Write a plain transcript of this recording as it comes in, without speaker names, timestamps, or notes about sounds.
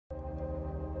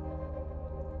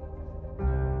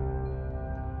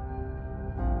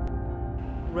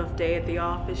Rough day at the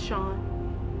office, Sean?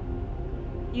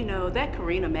 You know, that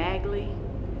Karina Magley,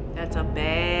 that's a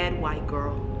bad white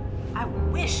girl. I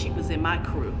wish she was in my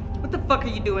crew. What the fuck are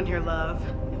you doing here, love?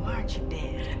 And why aren't you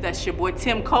dead? That's your boy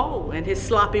Tim Cole and his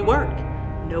sloppy work.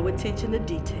 No attention to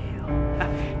detail.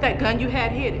 That gun you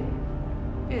had hit it.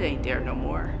 It ain't there no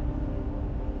more.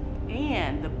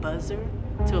 And the buzzer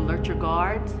to alert your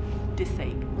guards,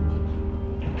 disabled.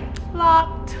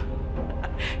 Locked.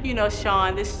 You know,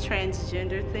 Sean, this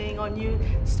transgender thing on you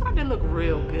starting to look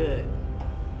real good.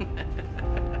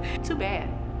 Too bad.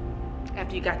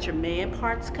 After you got your man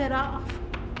parts cut off,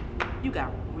 you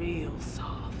got real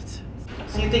soft.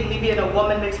 So you think me being a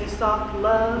woman makes me soft,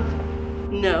 love?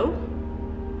 No.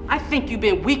 I think you've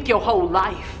been weak your whole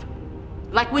life.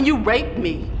 Like when you raped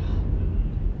me.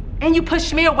 And you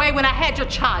pushed me away when I had your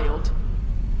child.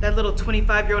 That little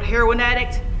 25-year-old heroin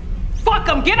addict? Fuck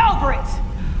him, get over it!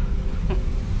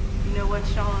 You know what,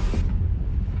 Sean?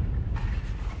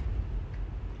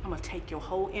 I'm gonna take your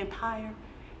whole empire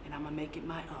and I'm gonna make it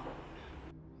my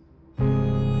own.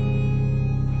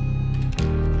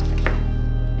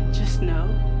 And just know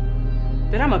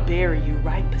that I'm gonna bury you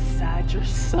right beside your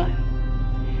son.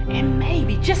 And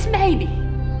maybe, just maybe,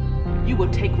 you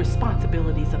will take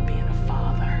responsibilities of being a